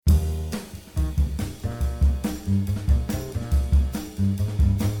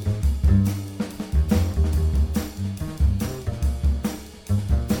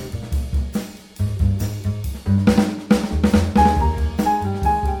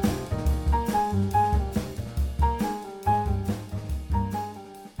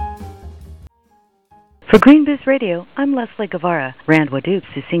For GreenBiz Radio, I'm Leslie Guevara. Rand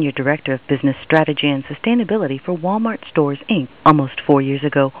Waddoups is Senior Director of Business Strategy and Sustainability for Wal-Mart Stores, Inc. Almost 4 years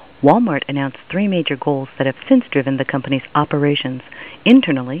ago, Wal-Mart announced 3 major goals that have since driven the company's operations,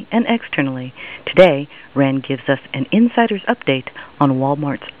 internally and externally. Today, Rand gives us an insider's update on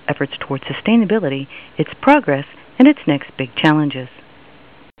Wal-Mart's efforts towards sustainability, its progress, and its next big challenges.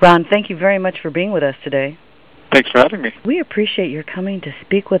 Ron, thank you very much for being with us today. Thanks for having me. We appreciate your coming to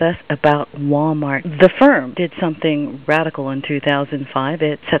speak with us about Wal-Mart. The firm did something radical in 2005.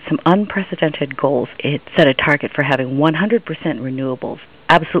 It set some unprecedented goals. It set a target for having 100% renewables,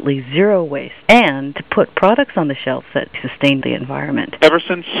 absolutely zero waste, and to put products on the shelves that sustain the environment. Ever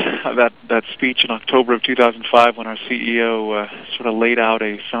since that speech in October of 2005 when our CEO sort of laid out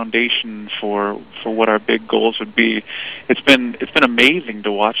a foundation for what our big goals would be, it's been amazing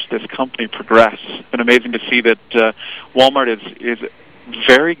to watch this company progress. It's been amazing to see that Walmart is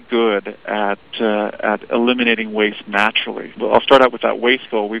very good at eliminating waste naturally. Well, I'll start out with that waste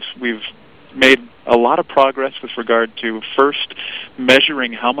goal. We've made a lot of progress with regard to first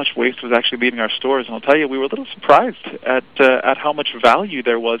measuring how much waste was actually leaving our stores, and I'll tell you, we were a little surprised at how much value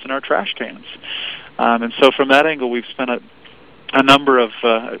there was in our trash cans. And so from that angle, we've spent a number of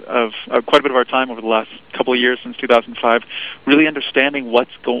quite a bit of our time over the last couple of years since 2005 really understanding what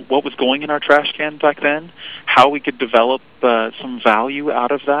was going in our trash can back then, how we could develop some value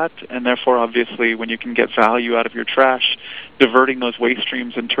out of that, and therefore obviously when you can get value out of your trash, diverting those waste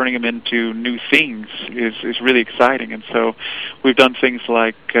streams and turning them into new things is really exciting. And so we've done things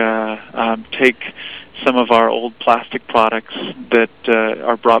like take some of our old plastic products that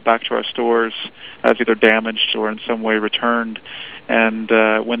are brought back to our stores as either damaged or in some way returned, and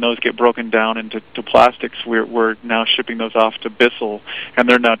when those get broken down into plastics, we're now shipping those off to Bissell, and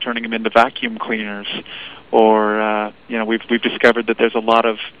they're now turning them into vacuum cleaners. Or we've discovered that there's a lot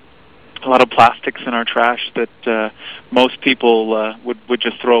of plastics in our trash that most people would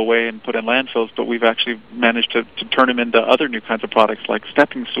just throw away and put in landfills, but we've actually managed to turn them into other new kinds of products like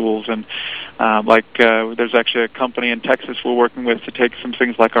stepping stools, and there's actually a company in Texas we're working with to take some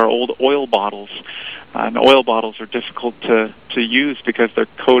things like our old oil bottles. And oil bottles are difficult to use because they're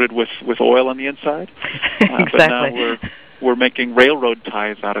coated with oil on the inside. Exactly. But now we're making railroad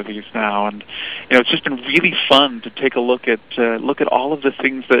ties out of these now, and it's just been really fun to take a look at all of the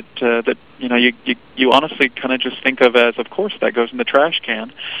things that you honestly kind of just think of course that goes in the trash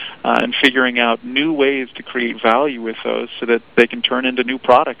can, and figuring out new ways to create value with those so that they can turn into new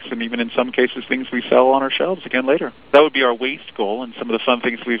products, and even in some cases things we sell on our shelves again later. That would be our waste goal, and some of the fun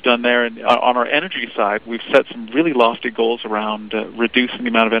things we've done there. And on our energy side, we've set some really lofty goals around reducing the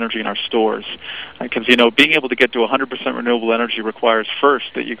amount of energy in our stores, because being able to get to 100% renewable energy requires first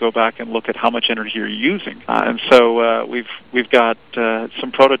that you go back and look at how much energy you're using, and so we've got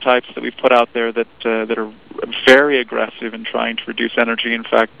some prototypes that we've put out there that are very aggressive in trying to reduce energy. In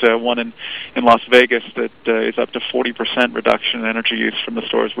fact, one in Las Vegas that is up to 40% reduction in energy use from the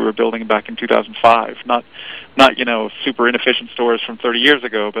stores we were building back in 2005. Not super inefficient stores from 30 years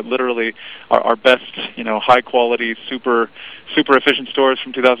ago, but literally our best high quality super efficient stores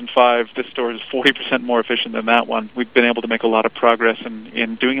from 2005. This store is 40% more efficient than that one. We've been able to make a lot of progress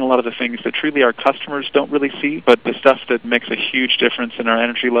in doing a lot of the things that truly our customers don't really see, but the stuff that makes a huge difference in our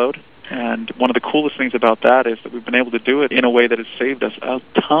energy load. And one of the coolest things about that is that we've been able to do it in a way that has saved us a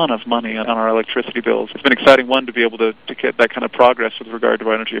ton of money on our electricity bills. It's been exciting, one, to be able to get that kind of progress with regard to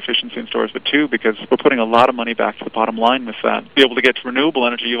our energy efficiency in stores, but two, because we're putting a lot of money back to the bottom line with that. To be able to get to renewable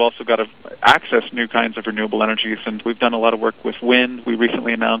energy, you've also got to access new kinds of renewable energies, and we've done a lot of work with wind. We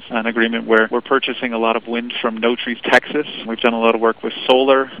recently announced an agreement where we're purchasing a lot of wind from No Trees, Texas. We've done a lot of work with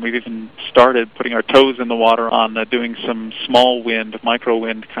solar. We've even started putting our toes in the water on doing some small wind, micro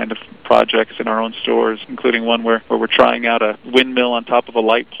wind kind of projects in our own stores, including one where we're trying out a windmill on top of a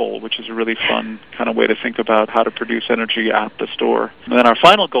light pole, which is a really fun kind of way to think about how to produce energy at the store. And then our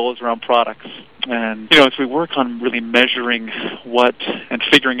final goal is around products. And, as we work on really measuring and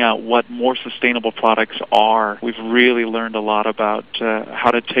figuring out what more sustainable products are, we've really learned a lot about how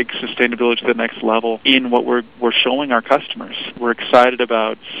to take sustainability to the next level in what we're showing our customers. We're excited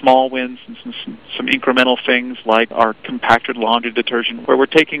about small wins and some incremental things like our compacted laundry detergent, where we're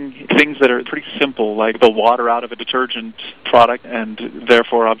taking things that are pretty simple, like the water out of a detergent product, and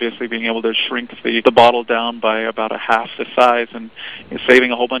therefore obviously being able to shrink the bottle down by about a half the size, and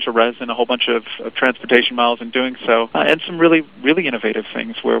saving a whole bunch of resin, a whole bunch of of transportation miles in doing so, and some really, really innovative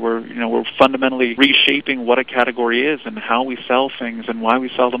things where we're fundamentally reshaping what a category is and how we sell things and why we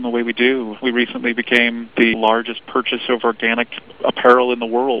sell them the way we do. We recently became the largest purchaser of organic apparel in the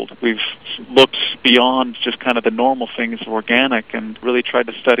world. We've looked beyond just kind of the normal things of organic and really tried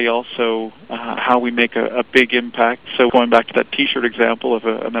to study also how we make a big impact. So going back to that T-shirt example of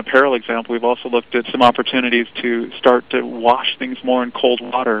an apparel example, we've also looked at some opportunities to start to wash things more in cold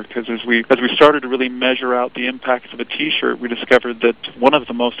water, because as we started to really measure out the impacts of a T-shirt, we discovered that one of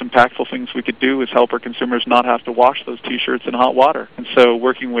the most impactful things we could do is help our consumers not have to wash those T-shirts in hot water. And so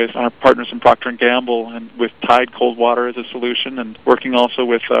working with our partners in Procter & Gamble and with Tide Cold Water as a solution, and working also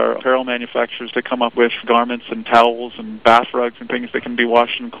with our apparel manufacturers to come up with garments and towels and bath rugs and things that can be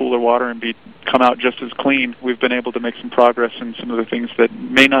washed in cooler water and come out just as clean, we've been able to make some progress in some of the things that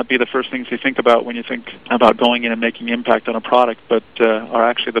may not be the first things you think about when you think about going in and making impact on a product, but are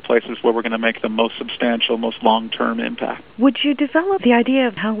actually the places where we're going to make the most substantial, most long-term impact. Would you develop the idea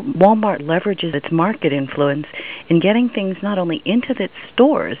of how Walmart leverages its market influence in getting things not only into its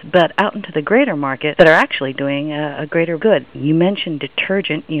stores, but out into the greater market that are actually doing a greater good? You mentioned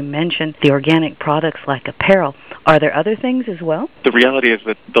detergent, you mentioned the organic products like apparel. Are there other things as well? The reality is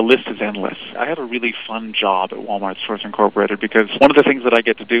that the list is endless. I have a really fun job at Walmart Stores Incorporated, because one of the things that I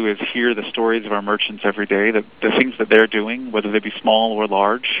get to do is hear the stories of our merchants every day, the things that they're doing, whether they be small or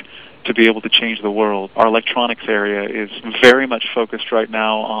large, to be able to change the world. Our electronics area is very much focused right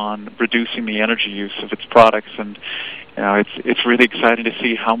now on reducing the energy use of its products, and it's really exciting to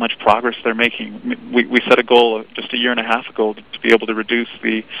see how much progress they're making. We set a goal just a year and a half ago to be able to reduce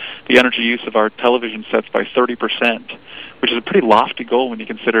the energy use of our television sets by 30%, which is a pretty lofty goal when you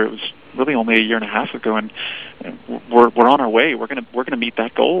consider it was really only a year and a half ago, and we're on our way. We're gonna meet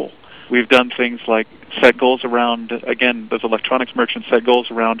that goal. We've done things like set goals around, again, those electronics merchants set goals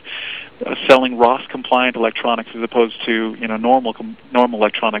around selling ROS-compliant electronics as opposed to normal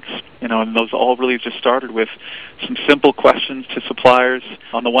electronics. And those all really just started with some simple questions to suppliers.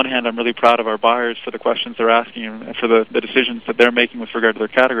 On the one hand, I'm really proud of our buyers for the questions they're asking and for the decisions that they're making with regard to their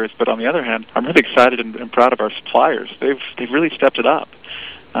categories. But on the other hand, I'm really excited and proud of our suppliers. They've really stepped it up.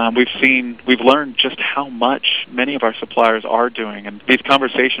 We've learned just how much many of our suppliers are doing, and these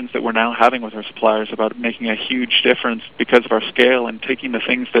conversations that we're now having with our suppliers about making a huge difference because of our scale and taking the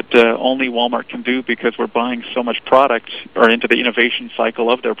things that only Walmart can do because we're buying so much product or into the innovation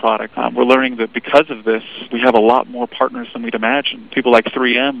cycle of their product. We're learning that because of this, we have a lot more partners than we'd imagine. People like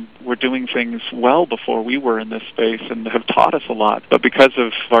 3M were doing things well before we were in this space and have taught us a lot. But because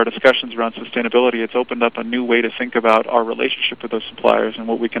of our discussions around sustainability, it's opened up a new way to think about our relationship with those suppliers and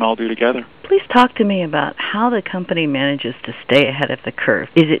what we can all do together. Please talk to me about how the company manages to stay ahead of the curve.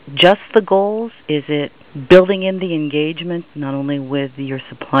 Is it just the goals? Is it building in the engagement, not only with your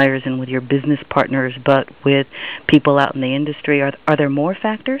suppliers and with your business partners, but with people out in the industry? Are there more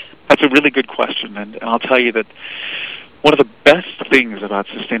factors? That's a really good question, and I'll tell you that one of the best things about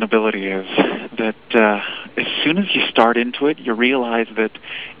sustainability is that as soon as you start into it, you realize that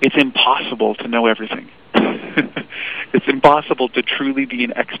it's impossible to know everything. It's impossible to truly be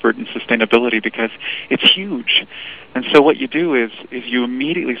an expert in sustainability because it's huge. And so what you do is you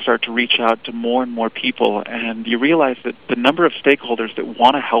immediately start to reach out to more and more people, and you realize that the number of stakeholders that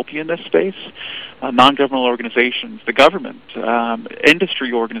want to help you in this space, non-governmental organizations, the government,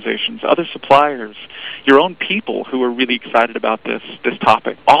 industry organizations, other suppliers, your own people who are really excited about this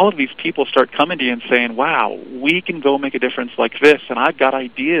topic. All of these people start coming to you and saying, wow, we can go make a difference like this, and I've got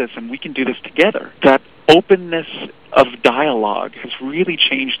ideas, and we can do this together. That openness of dialogue has really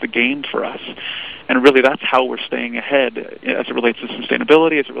changed the game for us. And really that's how we're staying ahead as it relates to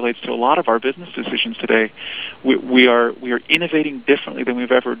sustainability, as it relates to a lot of our business decisions today. We are innovating differently than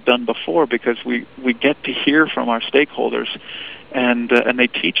we've ever done before because we get to hear from our stakeholders, and they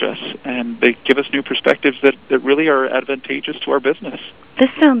teach us, and they give us new perspectives that really are advantageous to our business. This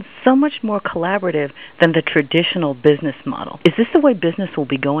sounds so much more collaborative than the traditional business model. Is this the way business will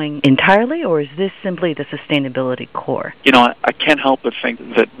be going entirely, or is this simply the sustainability core? I can't help but think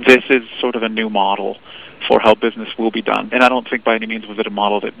that this is sort of a new model for how business will be done. And I don't think by any means was it a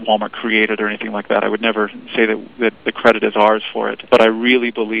model that Walmart created or anything like that. I would never say that the credit is ours for it. But I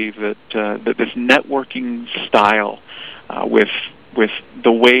really believe that this networking style with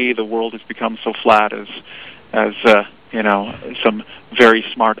the way the world has become so flat as some very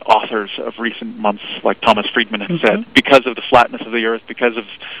smart authors of recent months, like Thomas Friedman has said, because of the flatness of the earth, because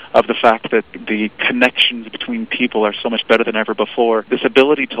of the fact that the connections between people are so much better than ever before, this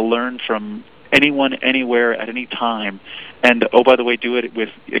ability to learn from anyone, anywhere, at any time. And, oh, by the way, do it with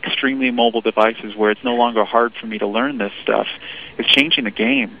extremely mobile devices where it's no longer hard for me to learn this stuff. It's changing the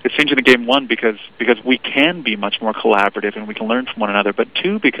game. It's changing the game, one, because we can be much more collaborative and we can learn from one another, but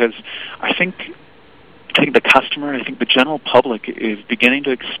two, because I think the customer, I think the general public is beginning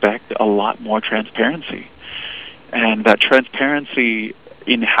to expect a lot more transparency. And that transparency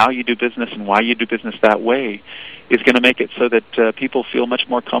in how you do business and why you do business that way is going to make it so that people feel much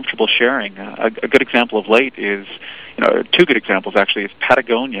more comfortable sharing. A good example of late is, two good examples actually, is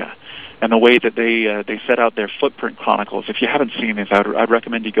Patagonia and the way that they set out their footprint chronicles. If you haven't seen these, I'd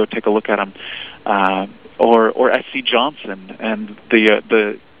recommend you go take a look at them. Or SC Johnson and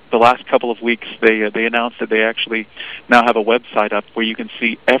the last couple of weeks, they announced that they actually now have a website up where you can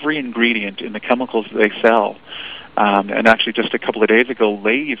see every ingredient in the chemicals that they sell. And actually, just a couple of days ago,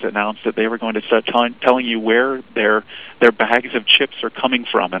 Lay's announced that they were going to start telling you where their bags of chips are coming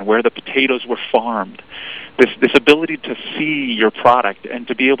from and where the potatoes were farmed. This ability to see your product and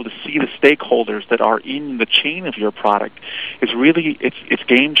to be able to see the stakeholders that are in the chain of your product is really it's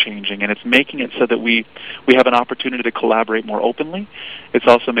game changing, and it's making it so that we have an opportunity to collaborate more openly. It's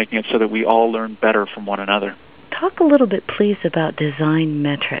also making it so that we all learn better from one another. Talk a little bit, please, about design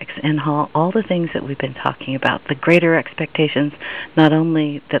metrics and how all the things that we've been talking about, the greater expectations not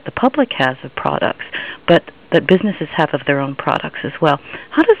only that the public has of products, but that businesses have of their own products as well.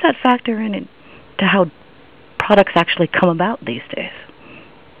 How does that factor in to how products actually come about these days?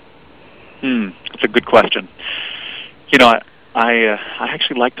 That's a good question. I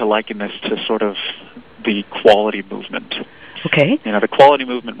actually like to liken this to sort of the quality movement. Okay. The quality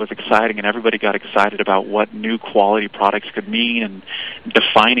movement was exciting, and everybody got excited about what new quality products could mean, and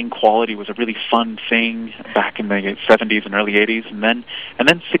defining quality was a really fun thing back in the 70s and early 80s, and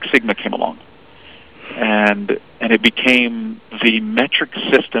then Six Sigma came along. And it became the metric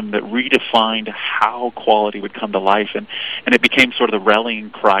system that redefined how quality would come to life, and it became sort of the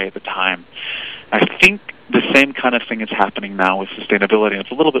rallying cry at the time. I think the same kind of thing is happening now with sustainability. It's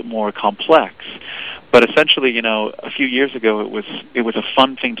a little bit more complex, but essentially, a few years ago it was a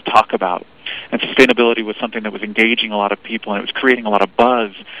fun thing to talk about, and sustainability was something that was engaging a lot of people, and it was creating a lot of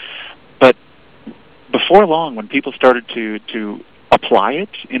buzz. But before long, when people started to apply it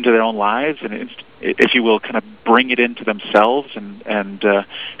into their own lives, and if you will, kind of bring it into themselves and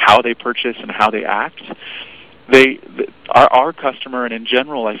how they purchase and how they act, our customer, and in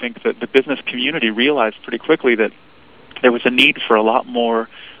general, I think that the business community realized pretty quickly that there was a need for a lot more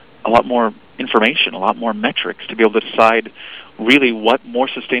information, a lot more metrics to be able to decide really what more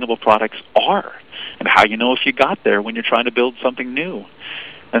sustainable products are and how you know if you got there when you're trying to build something new.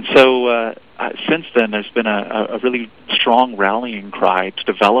 And so since then, there's been a really strong rallying cry to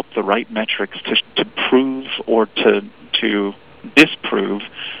develop the right metrics to prove or to disprove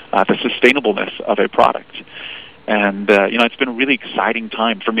the sustainableness of a product. And, it's been a really exciting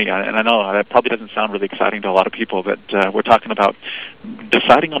time for me. And I know that probably doesn't sound really exciting to a lot of people, but we're talking about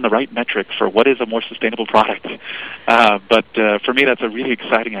deciding on the right metric for what is a more sustainable product. But for me, that's a really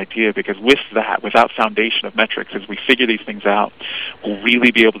exciting idea, because with that foundation of metrics, as we figure these things out, we'll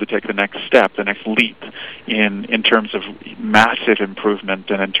really be able to take the next step, the next leap in terms of massive improvement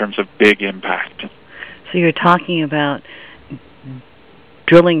and in terms of big impact. So you're talking about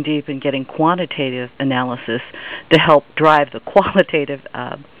drilling deep and getting quantitative analysis to help drive the qualitative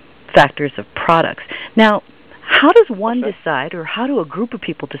factors of products. Now, how does one decide, or how do a group of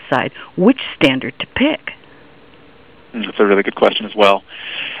people decide which standard to pick? That's a really good question as well.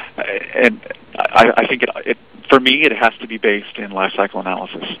 And I think for me, it has to be based in life cycle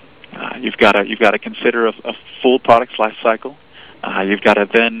analysis. You've got to consider a full product's life cycle. You've got to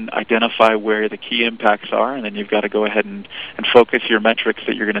then identify where the key impacts are, and then you've got to go ahead and focus your metrics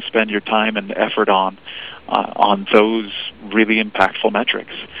that you're going to spend your time and effort on those really impactful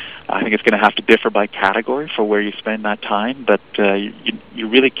metrics. I think it's going to have to differ by category for where you spend that time, but you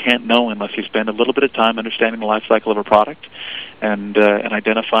really can't know unless you spend a little bit of time understanding the life cycle of a product and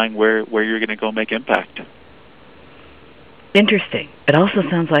identifying where you're going to go make impact. Interesting. It also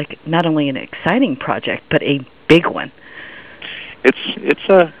sounds like not only an exciting project, but a big one. It's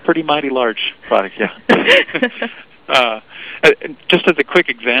a pretty mighty large product, yeah. Just as a quick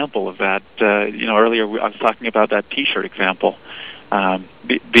example of that, earlier I was talking about that T-shirt example.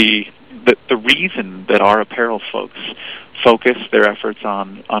 The reason that our apparel folks focus their efforts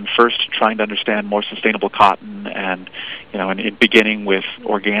on first trying to understand more sustainable cotton, and in beginning with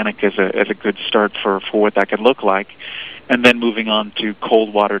organic as a good start for what that could look like, and then moving on to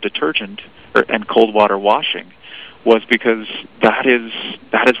cold water detergent and cold water washing, was because that is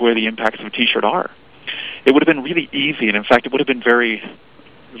where the impacts of a T-shirt are. It would have been really easy, and in fact, it would have been very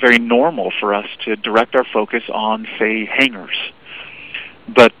very normal for us to direct our focus on, say, hangers.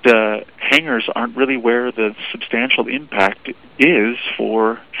 But hangers aren't really where the substantial impact is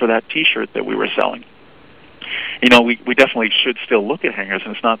for that T-shirt that we were selling. We definitely should still look at hangers,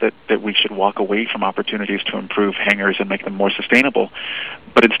 and it's not that we should walk away from opportunities to improve hangers and make them more sustainable,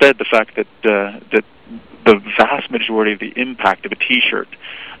 but instead the fact that the vast majority of the impact of a T-shirt,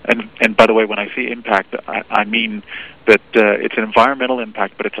 and by the way, when I say impact, I mean that it's an environmental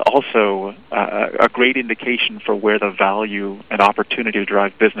impact, but it's also a great indication for where the value and opportunity to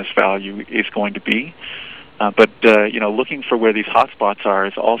drive business value is going to be. But looking for where these hotspots are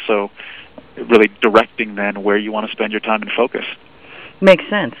is also really directing then where you want to spend your time and focus. Makes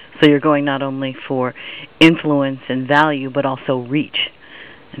sense. So you're going not only for influence and value, but also reach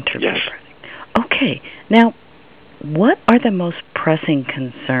in terms yes. of. Okay. Now, what are the most pressing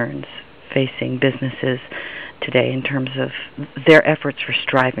concerns facing businesses today in terms of their efforts for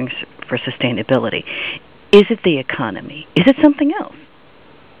striving for sustainability? Is it the economy? Is it something else?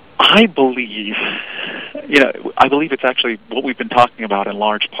 I believe it's actually what we've been talking about in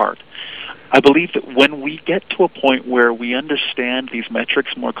large part. I believe that when we get to a point where we understand these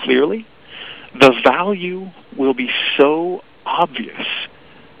metrics more clearly, the value will be so obvious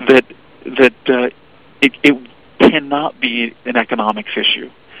that it cannot be an economics issue.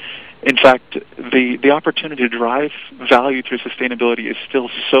 In fact, the opportunity to drive value through sustainability is still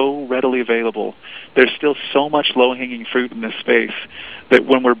so readily available. There's still so much low-hanging fruit in this space that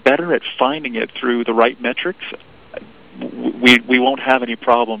when we're better at finding it through the right metrics, we won't have any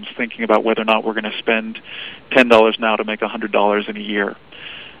problems thinking about whether or not we're going to spend $10 now to make $100 in a year.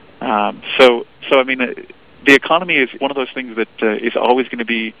 The economy is one of those things that is always going to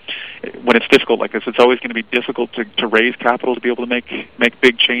be, when it's difficult like this, it's always going to be difficult to raise capital to be able to make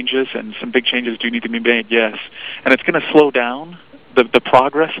big changes, and some big changes do need to be made, yes. And it's going to slow down the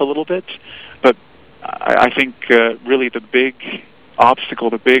progress a little bit, but I think really the big obstacle,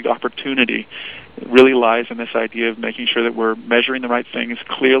 the big opportunity really lies in this idea of making sure that we're measuring the right things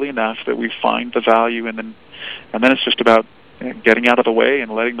clearly enough that we find the value, and then it's just about getting out of the way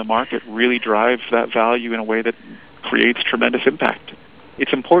and letting the market really drive that value in a way that creates tremendous impact.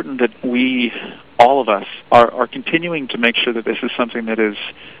 It's important that we, all of us, are continuing to make sure that this is something that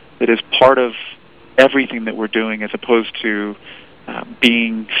is part of everything that we're doing, as opposed to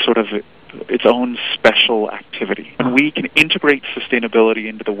being sort of its own special activity. And we can integrate sustainability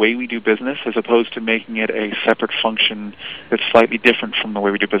into the way we do business as opposed to making it a separate function that's slightly different from the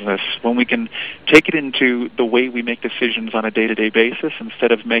way we do business. When we can take it into the way we make decisions on a day-to-day basis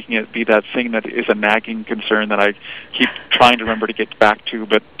instead of making it be that thing that is a nagging concern that I keep trying to remember to get back to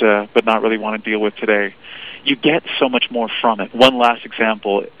but not really want to deal with today, you get so much more from it. One last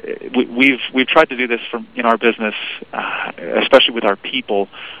example, we've tried to do this in our business, especially with our people,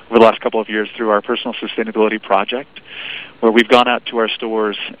 over the last couple of years through our personal sustainability project, where we've gone out to our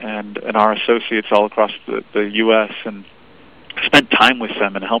stores and our associates all across the U.S. and spent time with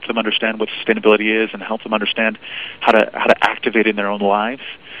them and helped them understand what sustainability is and helped them understand how to activate it in their own lives.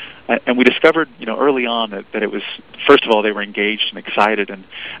 And we discovered, early on that it was, first of all, they were engaged and excited and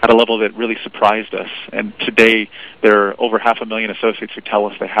at a level that really surprised us. And today, there are over 500,000 associates who tell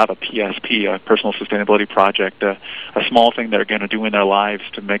us they have a PSP, a personal sustainability project, a small thing they're going to do in their lives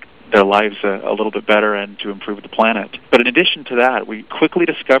to make their lives a little bit better and to improve the planet. But in addition to that, we quickly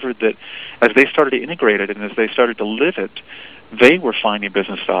discovered that as they started to integrate it and as they started to live it, they were finding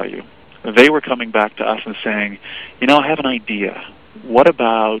business value. They were coming back to us and saying, I have an idea. What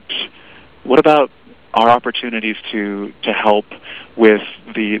about our opportunities to help with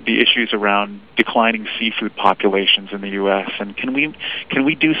the issues around declining seafood populations in the U.S. and can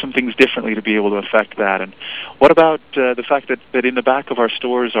we do some things differently to be able to affect that? And what about the fact that in the back of our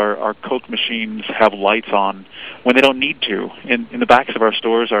stores our Coke machines have lights on when they don't need to? In the backs of our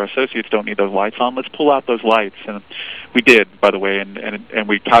stores, our associates don't need those lights on. Let's pull out those lights. And we did, by the way, and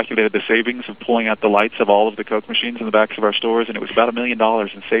we calculated the savings of pulling out the lights of all of the Coke machines in the backs of our stores, and it was about $1 million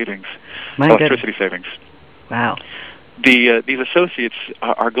in savings, electricity savings. Wow. These associates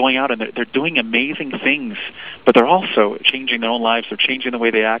are going out and they're doing amazing things, but they're also changing their own lives. They're changing the way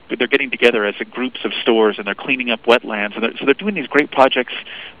they act. They're getting together as groups of stores, and they're cleaning up wetlands. And so they're doing these great projects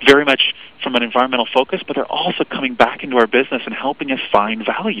very much from an environmental focus, but they're also coming back into our business and helping us find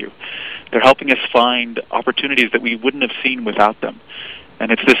value. They're helping us find opportunities that we wouldn't have seen without them.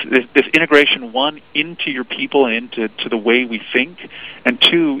 And it's this integration, one, into your people and into the way we think, and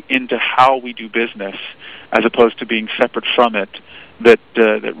two, into how we do business, as opposed to being separate from it,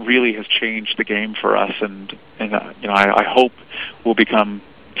 that really has changed the game for us. And I hope will become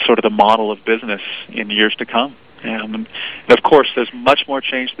sort of the model of business in years to come. And of course, there's much more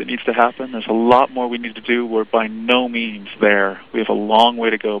change that needs to happen. There's a lot more we need to do. We're by no means there. We have a long way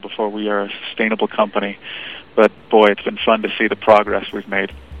to go before we are a sustainable company. But boy, it's been fun to see the progress we've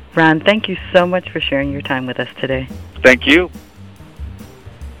made. Ron, thank you so much for sharing your time with us today. Thank you.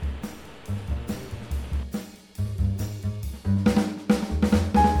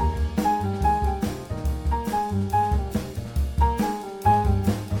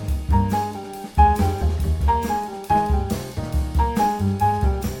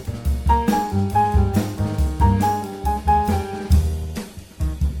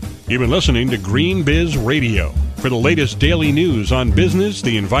 You've been listening to Green Biz Radio. For the latest daily news on business,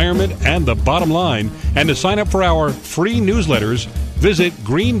 the environment, and the bottom line, and to sign up for our free newsletters, visit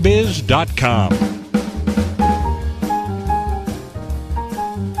greenbiz.com.